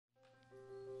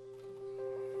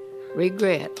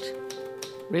regret,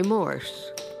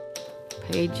 remorse,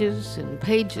 pages and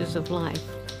pages of life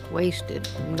wasted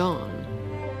and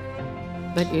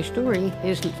gone. But your story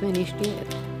isn't finished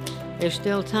yet. There's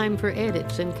still time for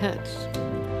edits and cuts.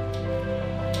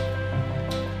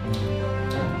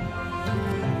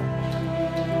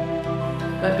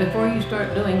 But before you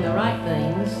start doing the right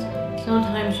things,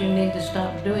 sometimes you need to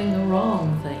stop doing the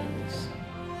wrong things.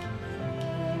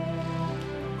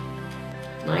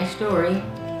 My story,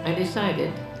 I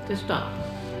decided to stop.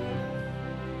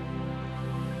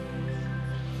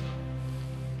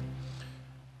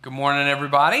 Good morning,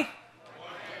 everybody. You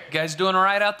guys doing all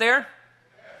right out there?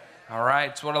 All right,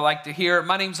 it's what I like to hear.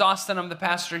 My name's Austin. I'm the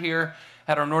pastor here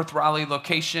at our North Raleigh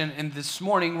location. And this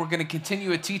morning, we're going to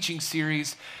continue a teaching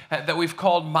series that we've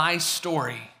called My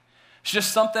Story. It's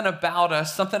just something about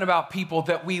us, something about people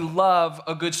that we love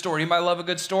a good story. Anybody love a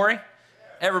good story?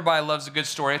 Everybody loves a good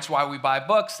story. It's why we buy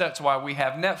books. That's why we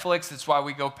have Netflix. That's why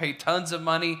we go pay tons of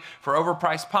money for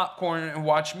overpriced popcorn and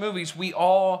watch movies. We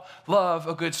all love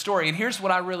a good story. And here's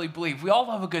what I really believe. We all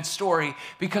love a good story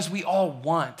because we all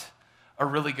want a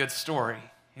really good story.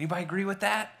 Anybody agree with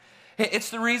that?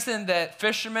 It's the reason that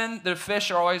fishermen, the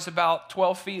fish are always about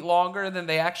 12 feet longer than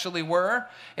they actually were.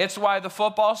 It's why the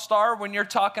football star, when you're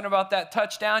talking about that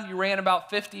touchdown, you ran about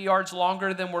 50 yards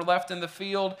longer than were left in the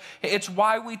field. It's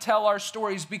why we tell our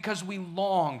stories, because we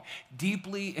long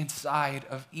deeply inside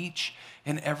of each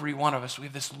and every one of us. We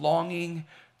have this longing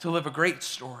to live a great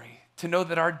story, to know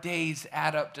that our days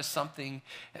add up to something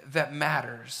that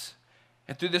matters.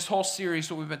 And through this whole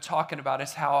series, what we've been talking about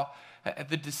is how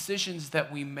the decisions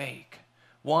that we make,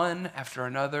 one after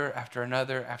another, after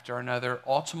another, after another,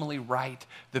 ultimately write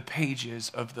the pages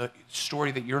of the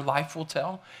story that your life will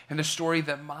tell and the story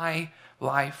that my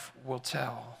life will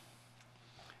tell.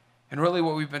 And really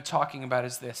what we've been talking about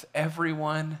is this: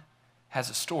 everyone has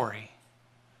a story,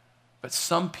 but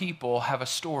some people have a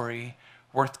story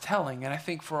worth telling. And I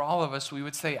think for all of us, we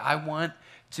would say, I want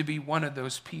to be one of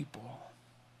those people.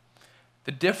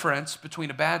 The difference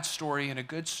between a bad story and a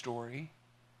good story,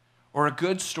 or a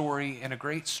good story and a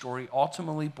great story,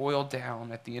 ultimately boil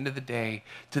down at the end of the day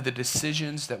to the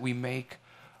decisions that we make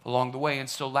along the way. And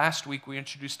so last week we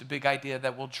introduced a big idea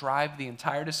that will drive the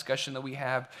entire discussion that we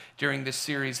have during this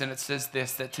series. And it says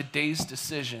this, that today's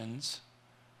decisions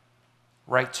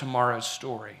write tomorrow's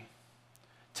story.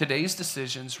 Today's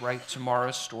decisions write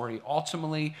tomorrow's story.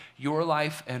 Ultimately, your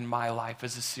life and my life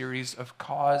is a series of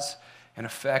cause and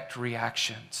effect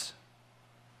reactions.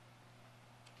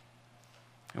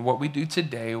 And what we do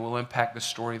today will impact the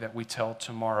story that we tell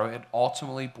tomorrow. It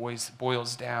ultimately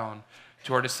boils down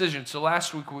to our decisions. So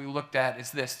last week what we looked at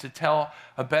is this: to tell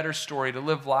a better story, to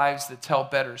live lives that tell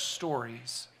better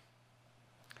stories.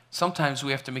 Sometimes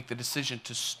we have to make the decision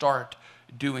to start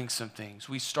doing some things.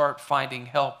 We start finding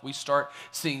help. We start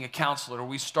seeing a counselor.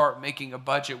 We start making a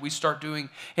budget. We start doing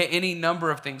any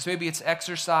number of things. Maybe it's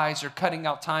exercise or cutting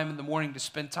out time in the morning to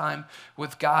spend time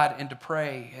with God and to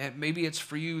pray. And maybe it's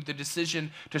for you the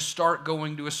decision to start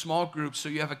going to a small group so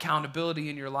you have accountability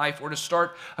in your life, or to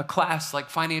start a class like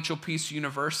Financial Peace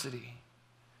University.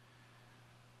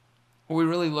 What we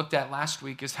really looked at last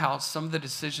week is how some of the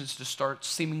decisions to start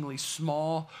seemingly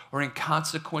small or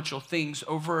inconsequential things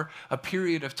over a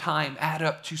period of time add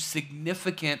up to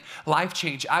significant life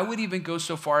change. I would even go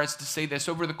so far as to say this: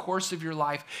 over the course of your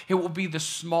life, it will be the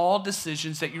small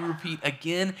decisions that you repeat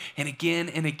again and again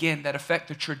and again that affect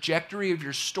the trajectory of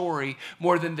your story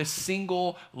more than the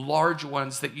single large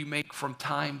ones that you make from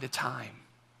time to time.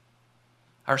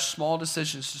 Our small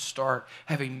decisions to start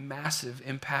have a massive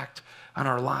impact on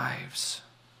our lives.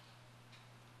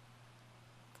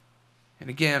 And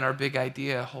again, our big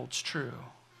idea holds true,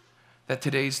 that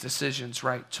today's decisions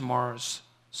write tomorrow's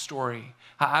story.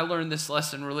 I learned this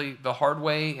lesson really the hard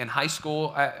way in high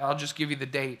school. I'll just give you the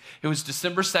date. It was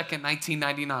December 2nd,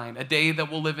 1999, a day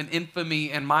that will live in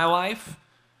infamy in my life.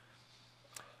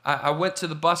 I went to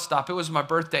the bus stop. It was my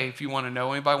birthday, if you want to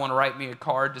know. Anybody want to write me a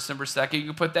card, December 2nd? You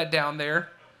can put that down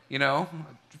there. You know,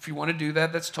 if you want to do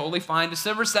that, that's totally fine.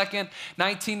 December 2nd,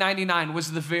 1999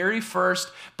 was the very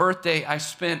first birthday I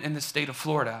spent in the state of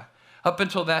Florida. Up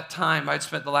until that time, I'd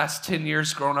spent the last 10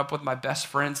 years growing up with my best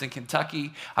friends in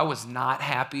Kentucky. I was not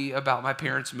happy about my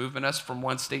parents moving us from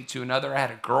one state to another. I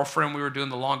had a girlfriend. We were doing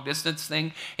the long distance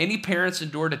thing. Any parents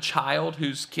endured a child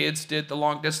whose kids did the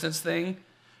long distance thing,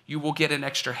 you will get an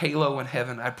extra halo in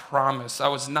heaven, I promise. I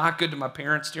was not good to my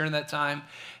parents during that time.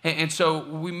 And so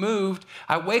we moved.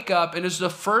 I wake up, and it was the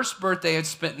first birthday I'd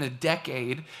spent in a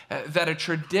decade that a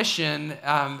tradition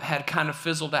had kind of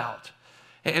fizzled out.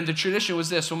 And the tradition was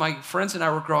this: when my friends and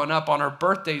I were growing up, on our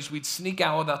birthdays, we'd sneak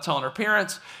out without telling our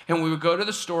parents, and we would go to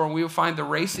the store and we would find the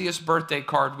raciest birthday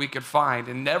card we could find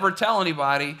and never tell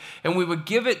anybody, and we would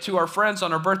give it to our friends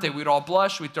on our birthday. We'd all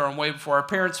blush, we'd throw them away before our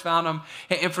parents found them.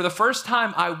 And for the first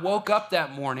time, I woke up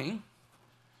that morning,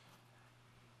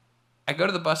 I go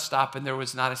to the bus stop, and there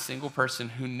was not a single person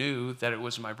who knew that it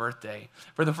was my birthday.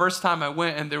 For the first time I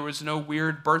went, and there was no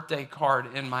weird birthday card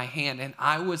in my hand, and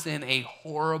I was in a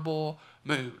horrible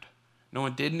mood. No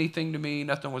one did anything to me.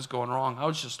 Nothing was going wrong. I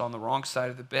was just on the wrong side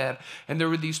of the bed. And there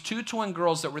were these two twin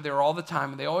girls that were there all the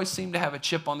time, and they always seemed to have a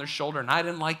chip on their shoulder, and I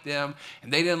didn't like them,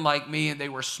 and they didn't like me, and they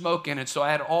were smoking. And so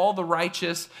I had all the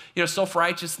righteous,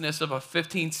 self-righteousness of a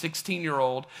 15,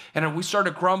 16-year-old, and we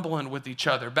started grumbling with each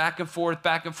other, back and forth,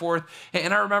 back and forth.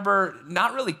 And I remember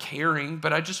not really caring,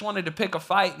 but I just wanted to pick a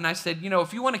fight, and I said,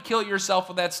 if you want to kill yourself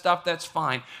with that stuff, that's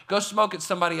fine. Go smoke at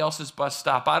somebody else's bus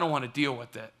stop. I don't want to deal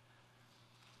with it.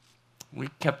 We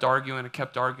kept arguing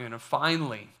and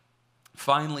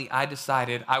finally I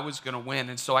decided I was going to win.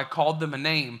 And so I called them a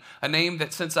name that,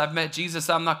 since I've met Jesus,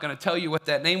 I'm not going to tell you what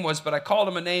that name was, but I called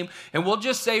him a name, and we'll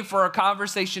just say for our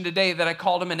conversation today that I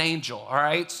called him an angel, all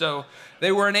right? So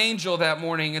they were an angel that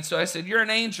morning, and so I said, "You're an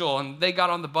angel," and they got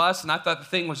on the bus, and I thought the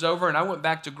thing was over, and I went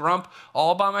back to Grump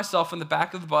all by myself in the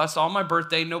back of the bus on my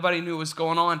birthday. Nobody knew what was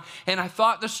going on, and I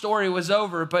thought the story was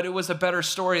over, but it was a better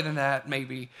story than that,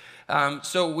 maybe.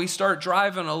 So we start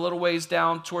driving a little ways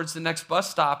down towards the next bus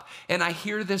stop, and I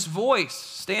hear this voice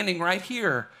standing right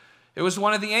here. It was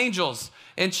one of the angels,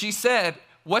 and she said,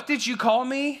 "What did you call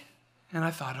me?" And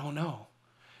I thought, "Oh no."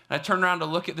 And I turned around to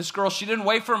look at this girl. She didn't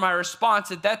wait for my response.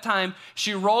 At that time,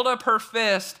 she rolled up her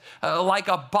fist like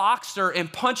a boxer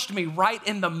and punched me right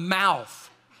in the mouth.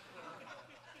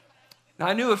 Now,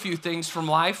 I knew a few things from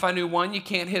life. I knew, one, you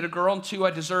can't hit a girl, and two,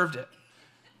 I deserved it.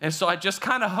 And so I just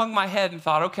kind of hung my head and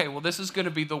thought, okay, well, this is going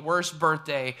to be the worst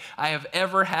birthday I have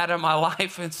ever had in my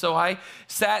life. And so I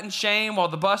sat in shame while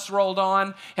the bus rolled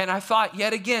on, and I thought,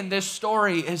 yet again, this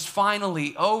story is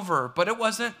finally over. But it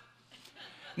wasn't.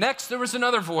 Next, there was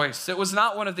another voice. It was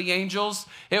not one of the angels.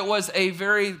 It was a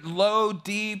very low,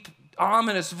 deep,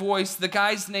 ominous voice. The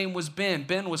guy's name was Ben.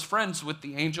 Ben was friends with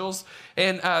the angels.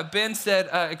 And Ben said,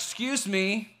 "Excuse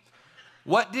me,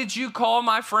 what did you call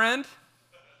my friend?"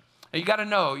 Now, you got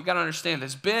to understand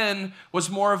this. Ben was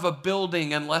more of a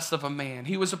building and less of a man.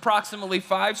 He was approximately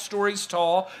 5 stories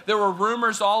tall. There were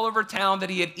rumors all over town that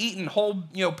he had eaten whole,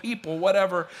 people,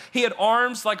 whatever. He had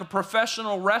arms like a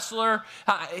professional wrestler.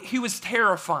 He was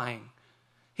terrifying.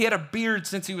 He had a beard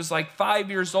since he was like 5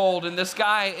 years old. And this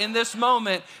guy in this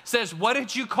moment says, "What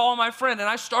did you call my friend?" And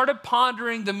I started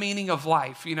pondering the meaning of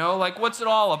life, like, what's it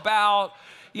all about?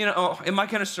 Am I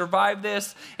going to survive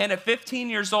this? And at 15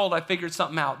 years old, I figured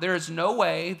something out. There is no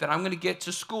way that I'm going to get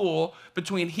to school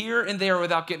between here and there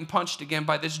without getting punched again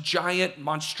by this giant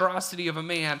monstrosity of a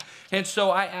man. And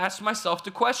so I asked myself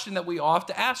the question that we all have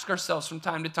to ask ourselves from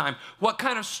time to time. What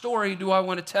kind of story do I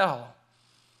want to tell?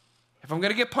 If I'm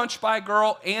going to get punched by a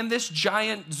girl and this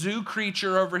giant zoo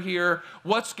creature over here,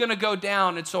 what's going to go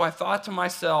down? And so I thought to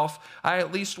myself, I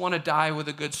at least want to die with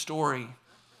a good story.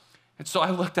 And so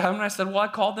I looked at him and I said, "Well, I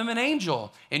called them an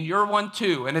angel, and you're one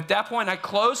too." And at that point, I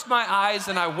closed my eyes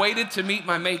and I waited to meet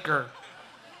my maker.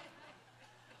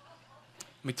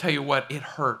 Let me tell you what, it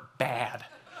hurt bad.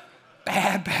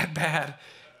 Bad, bad, bad.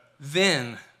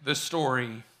 Then the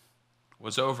story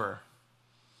was over.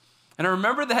 And I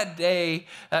remember that day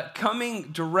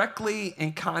coming directly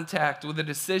in contact with a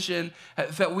decision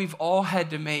that we've all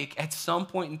had to make at some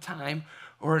point in time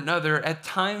or another. At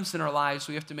times in our lives,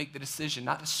 we have to make the decision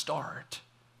not to start.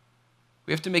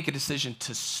 We have to make a decision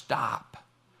to stop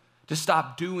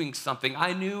doing something.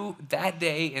 I knew that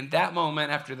day, in that moment,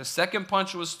 after the second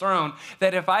punch was thrown,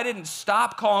 that if I didn't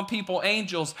stop calling people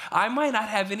angels, I might not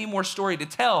have any more story to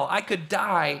tell. I could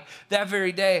die that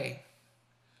very day.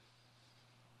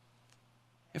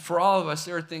 And for all of us,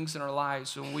 there are things in our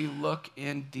lives when we look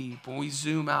in deep, when we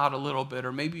zoom out a little bit,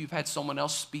 or maybe you've had someone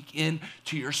else speak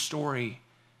into your story,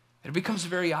 it becomes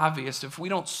very obvious if we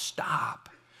don't stop,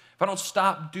 if I don't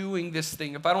stop doing this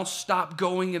thing, if I don't stop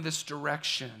going in this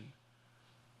direction,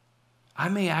 I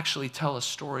may actually tell a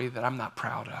story that I'm not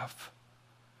proud of.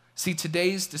 See,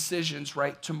 today's decisions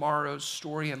write tomorrow's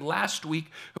story. And last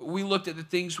week, we looked at the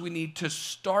things we need to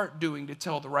start doing to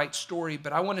tell the right story.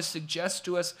 But I want to suggest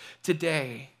to us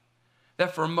today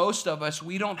that for most of us,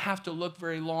 we don't have to look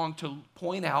very long to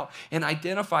point out and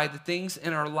identify the things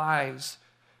in our lives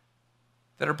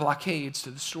that are blockades to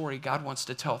the story God wants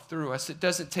to tell through us. It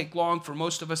doesn't take long for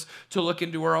most of us to look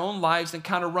into our own lives and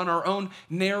kind of run our own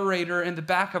narrator in the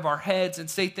back of our heads and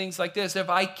say things like this: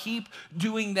 if I keep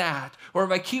doing that, or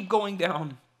if I keep going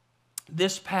down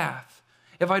this path,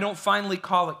 if I don't finally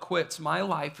call it quits, my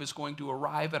life is going to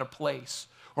arrive at a place,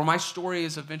 or my story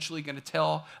is eventually going to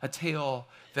tell a tale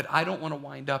that I don't want to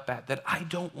wind up at, that I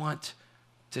don't want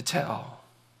to tell.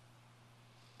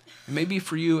 And maybe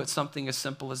for you, it's something as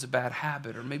simple as a bad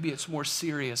habit, or maybe it's more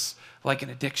serious, like an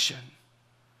addiction.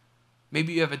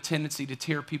 Maybe you have a tendency to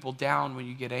tear people down when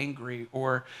you get angry,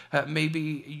 or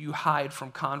maybe you hide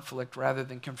from conflict rather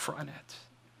than confront it.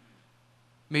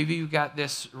 Maybe you got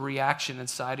this reaction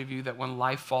inside of you that when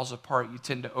life falls apart, you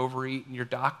tend to overeat, and your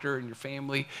doctor and your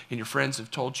family and your friends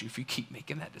have told you if you keep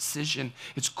making that decision,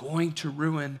 it's going to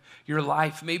ruin your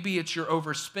life. Maybe it's your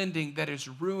overspending that is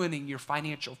ruining your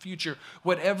financial future.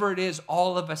 Whatever it is,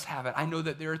 all of us have it. I know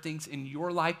that there are things in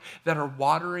your life that are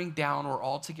watering down or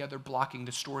altogether blocking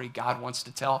the story God wants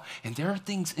to tell. And there are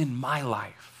things in my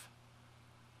life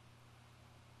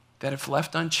that, if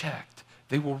left unchecked,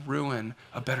 they will ruin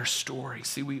a better story.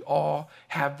 See, we all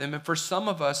have them. And for some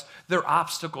of us, they're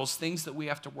obstacles, things that we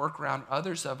have to work around.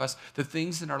 Others of us, the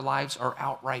things in our lives are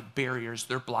outright barriers.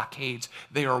 They're blockades.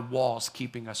 They are walls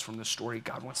keeping us from the story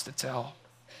God wants to tell.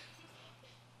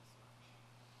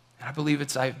 And I believe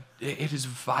it is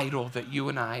vital that you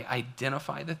and I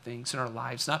identify the things in our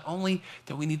lives, not only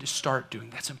that we need to start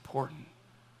doing, that's important,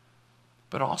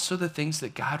 but also the things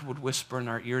that God would whisper in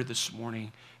our ear this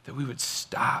morning that we would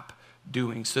stop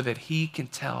doing so that he can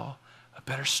tell a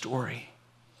better story.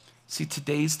 See,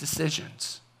 today's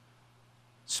decisions,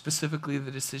 specifically the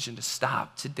decision to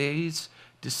stop, today's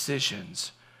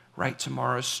decisions write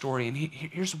tomorrow's story. And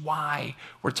here's why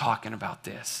we're talking about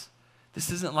this. This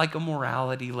isn't like a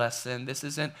morality lesson. This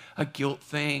isn't a guilt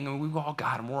thing. And we've all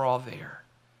got them. We're all there.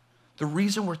 The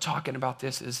reason we're talking about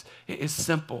this is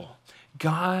simple.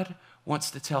 God wants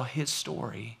to tell his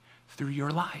story through your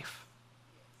life.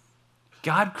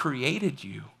 God created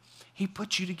you. He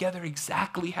put you together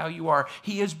exactly how you are.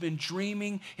 He has been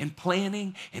dreaming and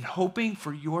planning and hoping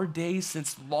for your days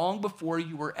since long before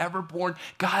you were ever born.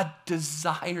 God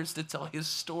desires to tell his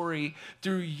story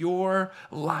through your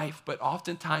life, but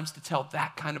oftentimes to tell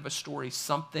that kind of a story,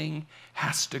 something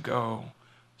has to go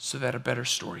so that a better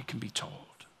story can be told.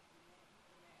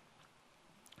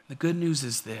 The good news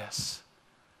is this,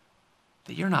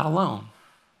 that you're not alone.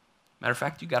 Matter of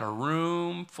fact, you got a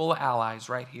room full of allies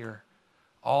right here,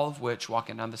 all of which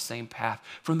walking down the same path.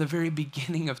 From the very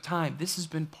beginning of time, this has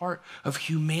been part of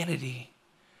humanity.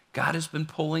 God has been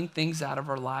pulling things out of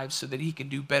our lives so that he can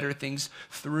do better things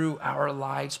through our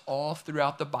lives all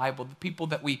throughout the Bible. The people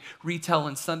that we retell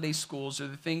in Sunday schools, or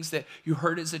the things that you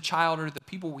heard as a child, or the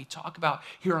people we talk about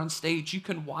here on stage, you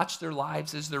can watch their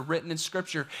lives as they're written in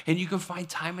Scripture, and you can find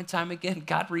time and time again,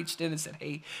 God reached in and said,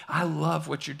 hey, I love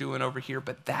what you're doing over here,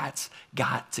 but that's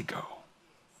got to go.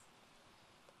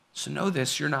 So know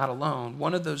this, you're not alone.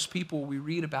 One of those people we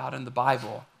read about in the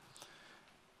Bible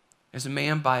is a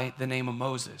man by the name of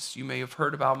Moses. You may have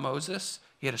heard about Moses.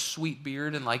 He had a sweet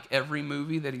beard in like every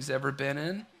movie that he's ever been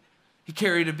in. He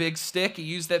carried a big stick. He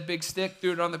used that big stick,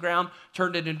 threw it on the ground,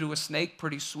 turned it into a snake.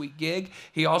 Pretty sweet gig.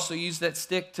 He also used that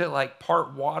stick to like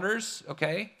part waters,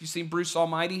 okay? If you've seen Bruce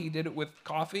Almighty, he did it with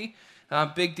coffee.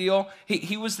 Big deal.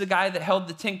 He was the guy that held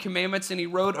the 10 Commandments, and he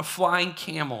rode a flying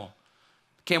camel.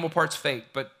 Camel part's fake,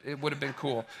 but it would have been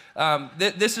cool.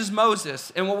 This is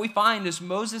Moses. And what we find is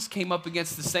Moses came up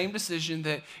against the same decision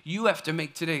that you have to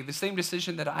make today, the same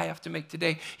decision that I have to make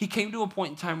today. He came to a point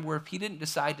in time where if he didn't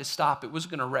decide to stop, it was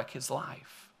going to wreck his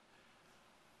life.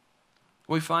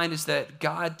 What we find is that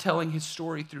God, telling his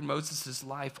story through Moses'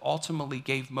 life, ultimately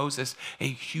gave Moses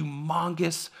a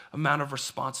humongous amount of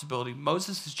responsibility.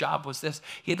 Moses' job was this.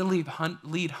 He had to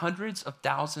lead hundreds of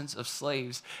thousands of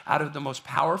slaves out of the most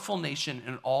powerful nation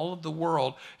in all of the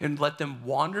world and let them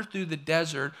wander through the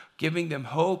desert, giving them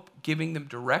hope, giving them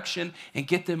direction, and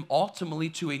get them ultimately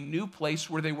to a new place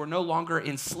where they were no longer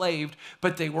enslaved,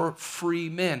 but they were free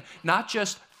men. Not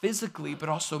just physically, but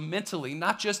also mentally,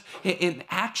 not just in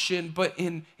action, but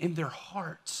in their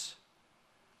hearts.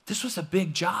 This was a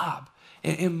big job.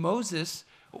 And Moses,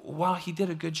 while he did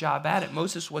a good job at it,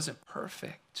 Moses wasn't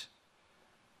perfect.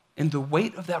 And the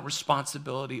weight of that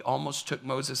responsibility almost took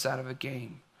Moses out of the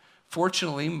game.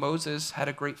 Fortunately, Moses had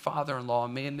a great father-in-law, a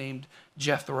man named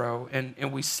Jethro.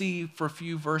 And we see for a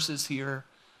few verses here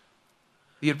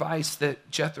the advice that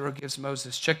Jethro gives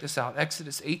Moses. Check this out.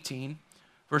 Exodus 18.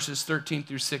 Verses 13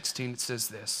 through 16, it says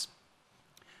this.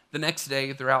 The next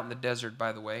day, they're out in the desert,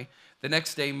 by the way. The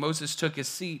next day, Moses took his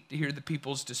seat to hear the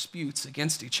people's disputes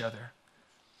against each other.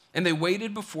 And they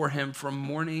waited before him from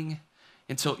morning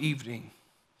until evening.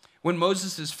 When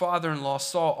Moses' father-in-law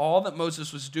saw all that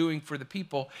Moses was doing for the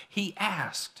people, he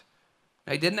asked.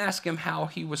 Now, he didn't ask him how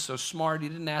he was so smart. He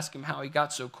didn't ask him how he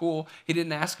got so cool. He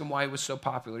didn't ask him why he was so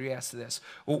popular. He asked this,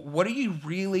 well, what are you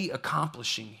really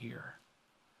accomplishing here?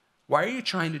 Why are you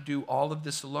trying to do all of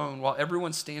this alone while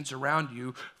everyone stands around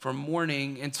you from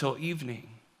morning until evening?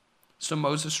 So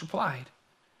Moses replied,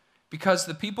 because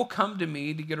the people come to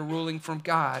me to get a ruling from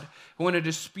God. When a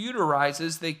dispute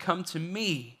arises, they come to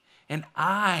me, and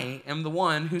I am the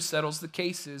one who settles the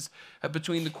cases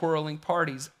between the quarreling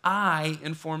parties. I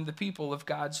inform the people of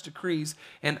God's decrees,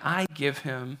 and I give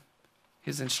him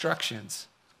his instructions.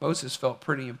 Moses felt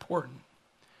pretty important.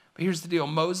 But here's the deal.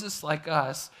 Moses, like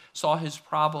us, saw his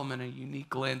problem in a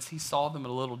unique lens. He saw them a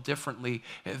little differently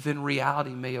than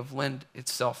reality may have lent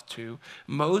itself to.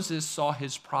 Moses saw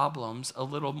his problems a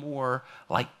little more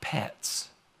like pets.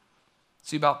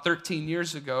 See, about 13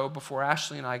 years ago, before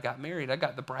Ashley and I got married, I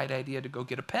got the bright idea to go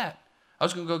get a pet. I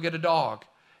was going to go get a dog.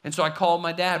 And so I called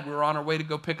my dad. We were on our way to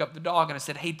go pick up the dog. And I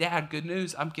said, hey, Dad, good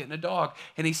news. I'm getting a dog.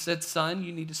 And he said, son,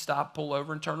 you need to stop, pull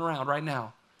over, and turn around right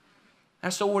now. I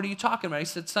said, what are you talking about? He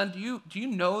said, son, do you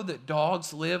know that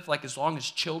dogs live like as long as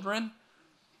children?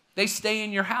 They stay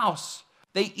in your house.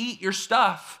 They eat your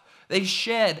stuff. They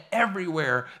shed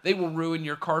everywhere. They will ruin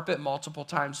your carpet multiple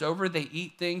times over. They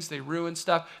eat things. They ruin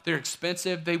stuff. They're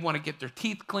expensive. They want to get their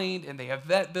teeth cleaned, and they have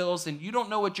vet bills, and you don't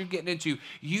know what you're getting into.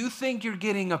 You think you're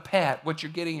getting a pet. What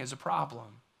you're getting is a problem.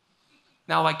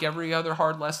 Now, like every other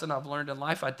hard lesson I've learned in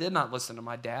life, I did not listen to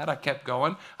my dad. I kept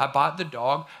going. I bought the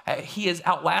dog. He has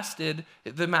outlasted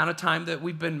the amount of time that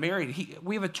we've been married.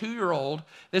 We have a 2-year-old.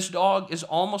 This dog is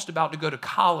almost about to go to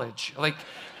college. Like,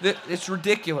 it's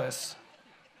ridiculous.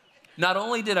 Not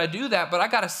only did I do that, but I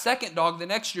got a second dog the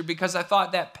next year because I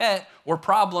thought that pet or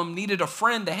problem needed a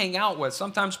friend to hang out with.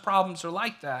 Sometimes problems are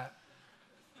like that.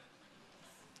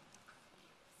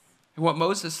 And what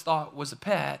Moses thought was a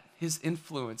pet, his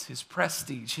influence, his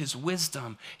prestige, his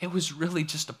wisdom, it was really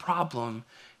just a problem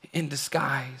in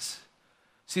disguise.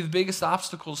 See, the biggest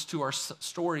obstacles to our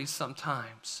stories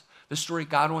sometimes, the story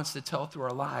God wants to tell through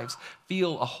our lives,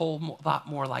 feel a whole lot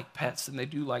more like pets than they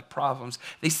do like problems.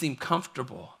 They seem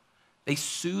comfortable. They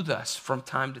soothe us from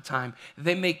time to time.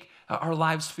 They make our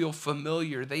lives feel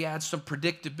familiar. They add some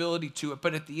predictability to it.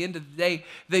 But at the end of the day,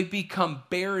 they become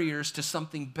barriers to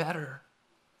something better.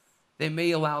 They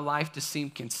may allow life to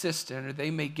seem consistent, or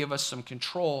they may give us some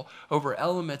control over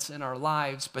elements in our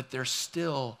lives, but they're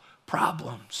still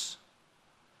problems.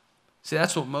 See,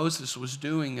 that's what Moses was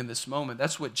doing in this moment.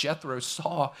 That's what Jethro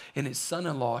saw in his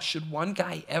son-in-law. Should one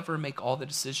guy ever make all the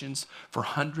decisions for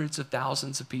hundreds of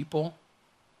thousands of people?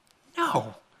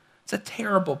 No, it's a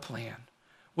terrible plan.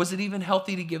 Was it even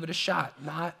healthy to give it a shot?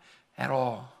 Not at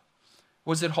all.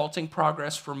 Was it halting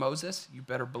progress for Moses? You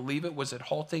better believe it. Was it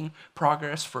halting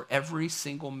progress for every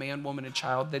single man, woman, and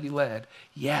child that he led?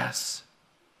 Yes.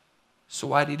 So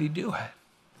why did he do it?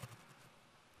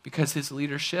 Because his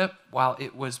leadership, while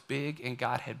it was big and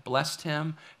God had blessed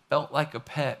him, felt like a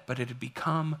pet, but it had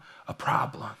become a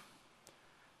problem.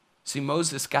 See,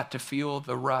 Moses got to feel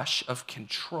the rush of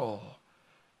control.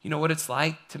 You know what it's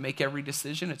like to make every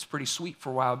decision? It's pretty sweet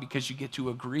for a while because you get to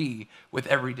agree with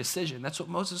every decision. That's what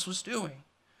Moses was doing.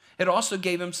 It also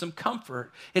gave him some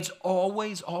comfort. It's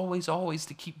always, always, always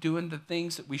to keep doing the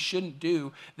things that we shouldn't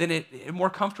do. It's more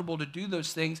comfortable to do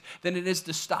those things than it is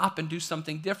to stop and do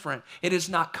something different. It is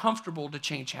not comfortable to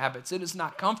change habits. It is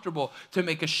not comfortable to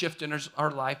make a shift in our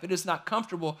life. It is not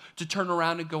comfortable to turn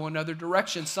around and go another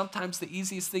direction. Sometimes the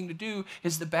easiest thing to do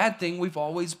is the bad thing we've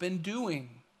always been doing.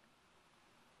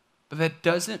 But that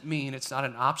doesn't mean it's not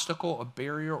an obstacle, a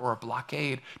barrier, or a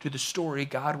blockade to the story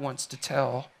God wants to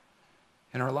tell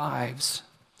in our lives.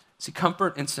 See,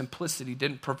 comfort and simplicity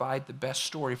didn't provide the best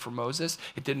story for Moses.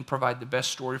 It didn't provide the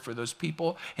best story for those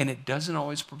people. And it doesn't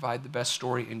always provide the best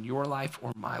story in your life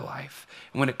or my life.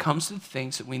 And when it comes to the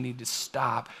things that we need to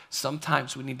stop,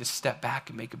 sometimes we need to step back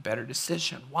and make a better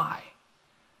decision. Why?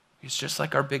 It's just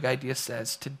like our big idea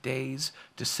says, today's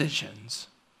decisions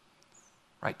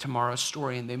write tomorrow's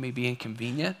story, and they may be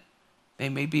inconvenient, they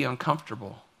may be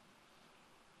uncomfortable,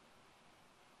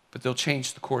 but they'll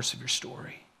change the course of your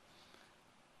story.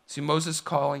 See, Moses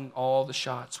calling all the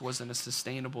shots wasn't a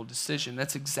sustainable decision.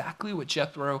 That's exactly what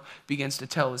Jethro begins to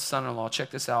tell his son-in-law.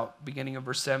 Check this out, beginning of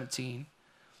verse 17.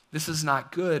 This is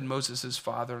not good, Moses'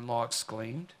 father-in-law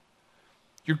exclaimed.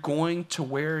 You're going to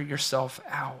wear yourself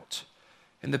out.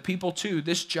 And the people too,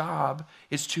 this job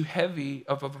is too heavy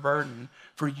of a burden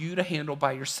for you to handle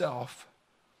by yourself.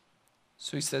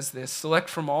 So he says this, select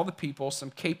from all the people some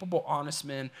capable, honest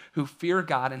men who fear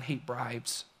God and hate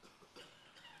bribes.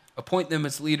 Appoint them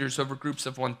as leaders over groups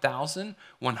of 1,000,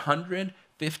 100,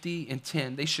 50, and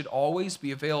 10. They should always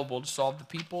be available to solve the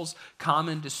people's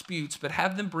common disputes, but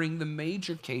have them bring the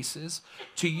major cases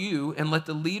to you and let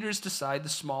the leaders decide the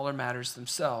smaller matters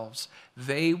themselves.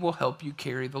 They will help you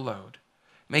carry the load,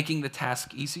 making the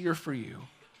task easier for you.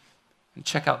 And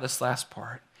check out this last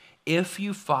part. If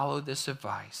you follow this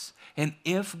advice, and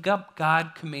if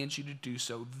God commands you to do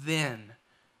so, then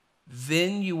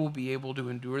you will be able to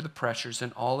endure the pressures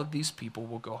and all of these people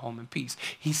will go home in peace.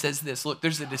 He says this, look,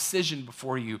 there's a decision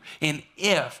before you. And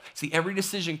every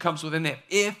decision comes with an if.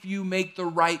 If you make the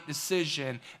right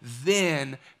decision,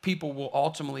 then people will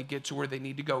ultimately get to where they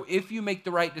need to go. If you make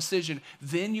the right decision,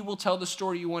 then you will tell the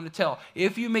story you want to tell.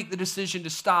 If you make the decision to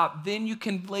stop, then you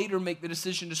can later make the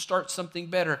decision to start something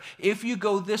better. If you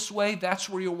go this way, that's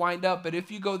where you'll wind up. But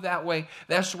if you go that way,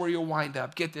 that's where you'll wind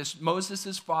up. Get this,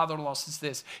 Moses' father-in-law says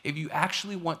this, if you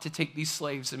actually want to take these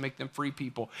slaves and make them free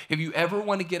people, if you ever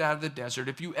want to get out of the desert,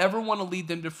 if you ever want to lead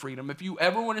them to freedom, if you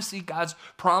ever want to see God's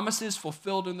promises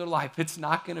fulfilled in their life, it's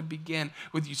not going to begin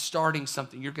with you starting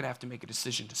something. You're going to have to make a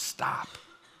decision to stop.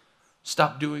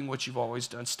 Stop doing what you've always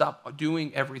done. Stop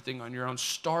doing everything on your own.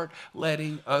 Start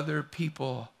letting other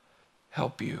people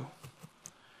help you.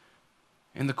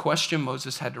 And the question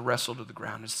Moses had to wrestle to the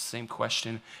ground is the same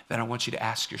question that I want you to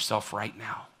ask yourself right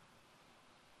now.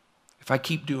 If I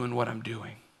keep doing what I'm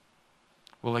doing,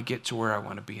 will I get to where I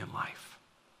want to be in life?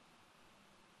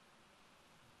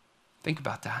 Think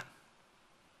about that.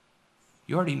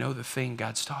 You already know the thing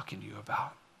God's talking to you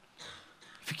about.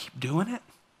 If you keep doing it,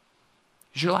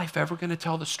 is your life ever going to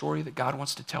tell the story that God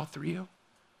wants to tell through you?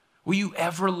 Will you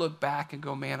ever look back and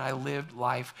go, man, I lived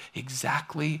life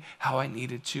exactly how I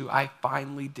needed to. I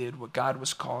finally did what God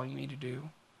was calling me to do.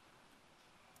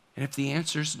 And if the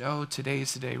answer is no, today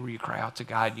is the day where you cry out to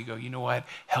God and you go, you know what?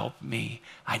 Help me.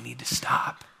 I need to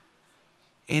stop.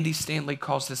 Andy Stanley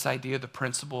calls this idea the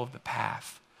principle of the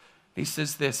path. He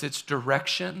says this, it's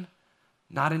direction,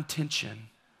 not intention,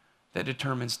 that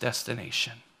determines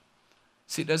destination.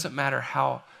 See, it doesn't matter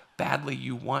how badly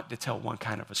you want to tell one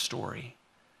kind of a story.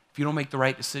 If you don't make the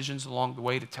right decisions along the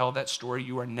way to tell that story,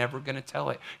 you are never going to tell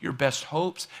it. Your best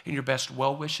hopes and your best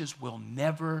well wishes will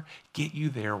never get you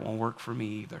there. It won't work for me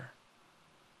either.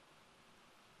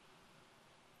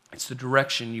 It's the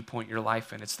direction you point your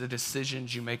life in. It's the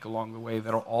decisions you make along the way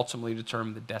that will ultimately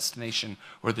determine the destination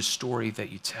or the story that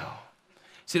you tell.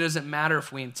 See, it doesn't matter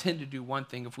if we intend to do one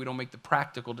thing if we don't make the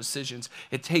practical decisions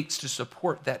it takes to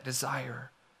support that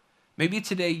desire. Maybe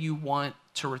today you want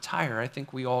to retire. I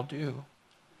think we all do.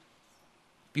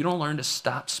 If you don't learn to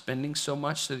stop spending so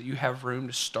much so that you have room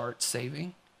to start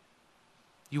saving,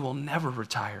 you will never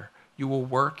retire. You will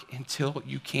work until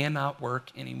you cannot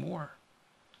work anymore.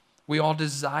 We all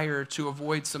desire to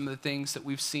avoid some of the things that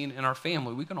we've seen in our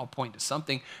family. We can all point to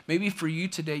something. Maybe for you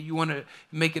today, you want to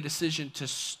make a decision to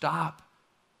stop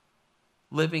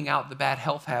living out the bad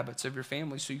health habits of your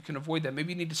family so you can avoid that.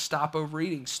 Maybe you need to stop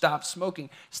overeating, stop smoking,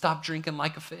 stop drinking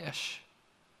like a fish.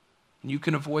 And you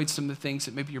can avoid some of the things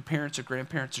that maybe your parents or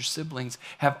grandparents or siblings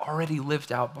have already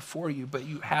lived out before you, but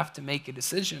you have to make a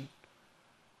decision.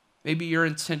 Maybe your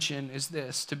intention is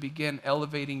this, to begin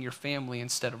elevating your family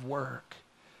instead of work.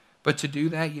 But to do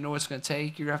that, you know what it's going to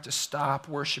take? You're going to have to stop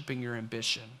worshiping your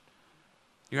ambition.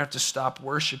 You're going to have to stop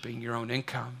worshiping your own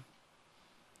income.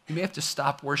 You may have to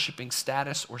stop worshiping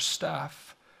status or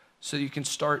stuff so you can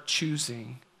start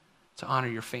choosing to honor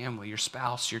your family, your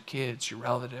spouse, your kids, your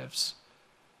relatives.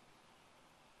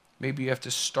 Maybe you have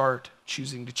to start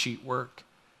choosing to cheat work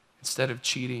instead of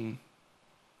cheating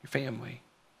your family.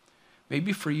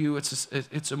 Maybe for you,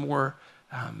 it's a more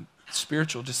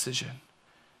spiritual decision.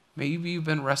 Maybe you've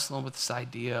been wrestling with this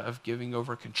idea of giving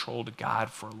over control to God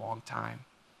for a long time.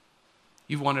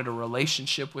 You've wanted a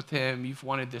relationship with him. You've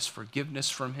wanted this forgiveness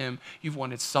from him. You've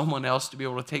wanted someone else to be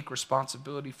able to take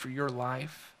responsibility for your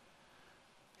life.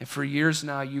 And for years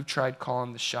now, you've tried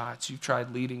calling the shots. You've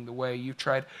tried leading the way. You've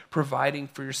tried providing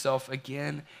for yourself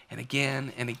again and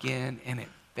again and again, and it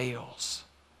fails.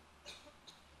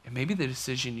 And maybe the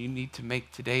decision you need to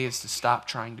make today is to stop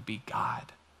trying to be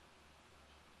God.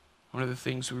 One of the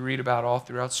things we read about all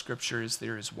throughout Scripture is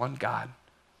there is one God.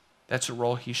 That's a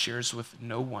role he shares with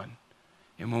no one.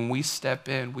 And when we step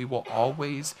in, we will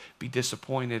always be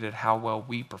disappointed at how well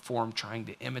we perform trying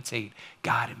to imitate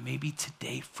God. And maybe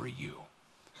today for you,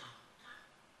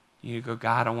 you go,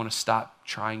 God, I want to stop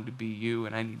trying to be you,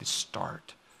 and I need to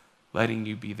start letting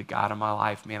you be the God of my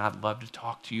life. Man, I'd love to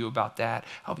talk to you about that.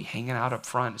 I'll be hanging out up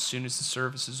front as soon as the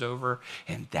service is over.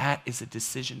 And that is a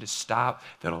decision to stop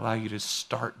that'll allow you to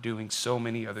start doing so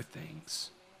many other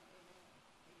things.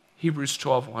 Hebrews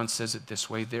 12:1 says it this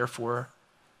way, therefore,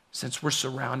 since we're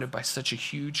surrounded by such a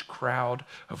huge crowd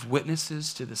of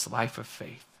witnesses to this life of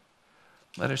faith,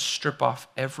 let us strip off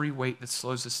every weight that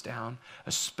slows us down,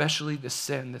 especially the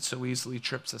sin that so easily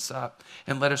trips us up.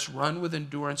 And let us run with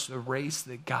endurance the race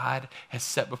that God has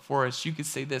set before us. You could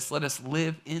say this: let us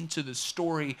live into the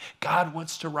story God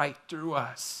wants to write through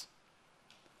us.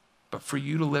 But for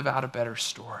you to live out a better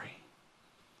story,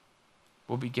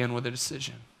 we'll begin with a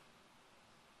decision.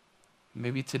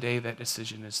 Maybe today that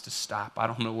decision is to stop. I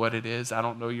don't know what it is. I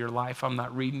don't know your life. I'm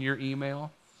not reading your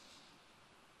email.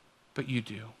 But you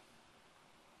do.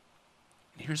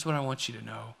 And here's what I want you to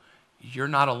know. You're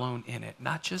not alone in it.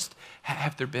 Not just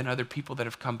have there been other people that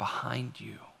have come behind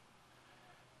you,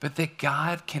 but that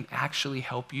God can actually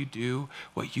help you do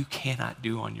what you cannot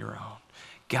do on your own.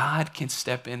 God can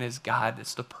step in as God.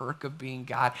 It's the perk of being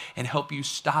God, and help you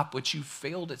stop what you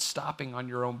failed at stopping on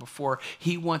your own before.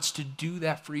 He wants to do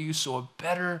that for you so a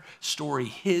better story,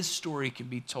 his story, can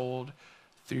be told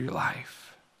through your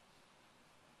life.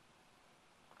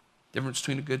 The difference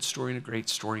between a good story and a great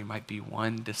story might be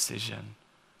one decision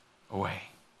away.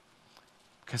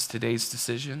 Because today's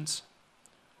decisions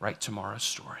write tomorrow's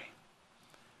story.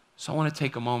 So I want to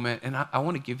take a moment, and I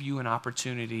want to give you an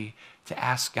opportunity to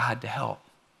ask God to help,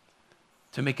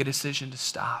 to make a decision to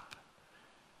stop.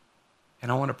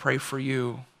 And I want to pray for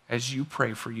you as you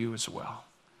pray for you as well.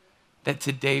 That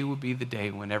today will be the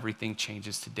day when everything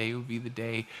changes. Today will be the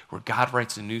day where God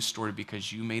writes a new story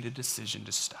because you made a decision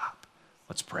to stop.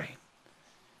 Let's pray.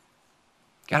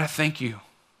 God, I thank you.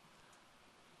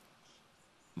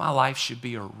 My life should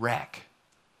be a wreck.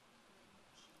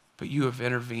 But you have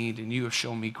intervened, and you have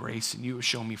shown me grace, and you have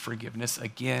shown me forgiveness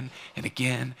again and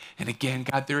again and again.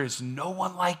 God, there is no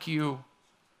one like you.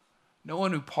 No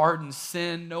one who pardons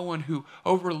sin, no one who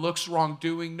overlooks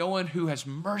wrongdoing, no one who has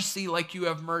mercy like you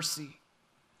have mercy.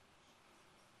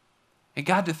 And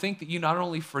God, to think that you not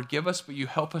only forgive us, but you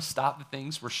help us stop the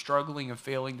things we're struggling and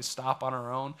failing to stop on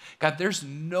our own. God, there's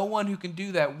no one who can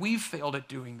do that. We've failed at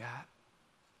doing that.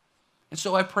 And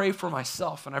so I pray for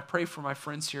myself, and I pray for my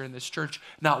friends here in this church.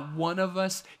 Not one of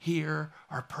us here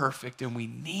are perfect, and we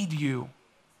need you.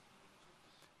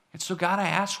 And so, God, I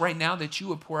ask right now that you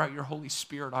would pour out your Holy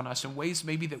Spirit on us in ways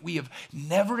maybe that we have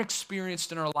never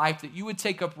experienced in our life, that you would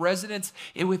take up residence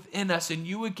within us, and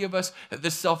you would give us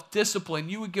the self-discipline,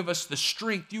 you would give us the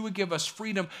strength, you would give us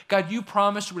freedom. God, you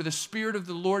promised where the Spirit of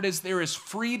the Lord is, there is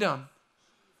freedom.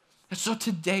 And so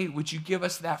today, would you give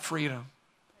us that freedom?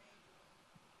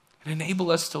 And enable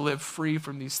us to live free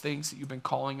from these things that you've been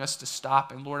calling us to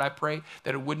stop. And Lord, I pray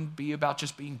that it wouldn't be about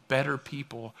just being better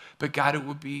people, but God, it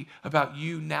would be about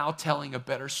you now telling a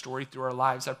better story through our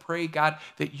lives. I pray, God,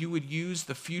 that you would use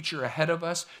the future ahead of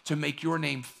us to make your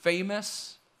name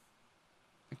famous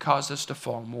and cause us to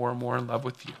fall more and more in love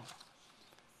with you.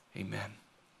 Amen.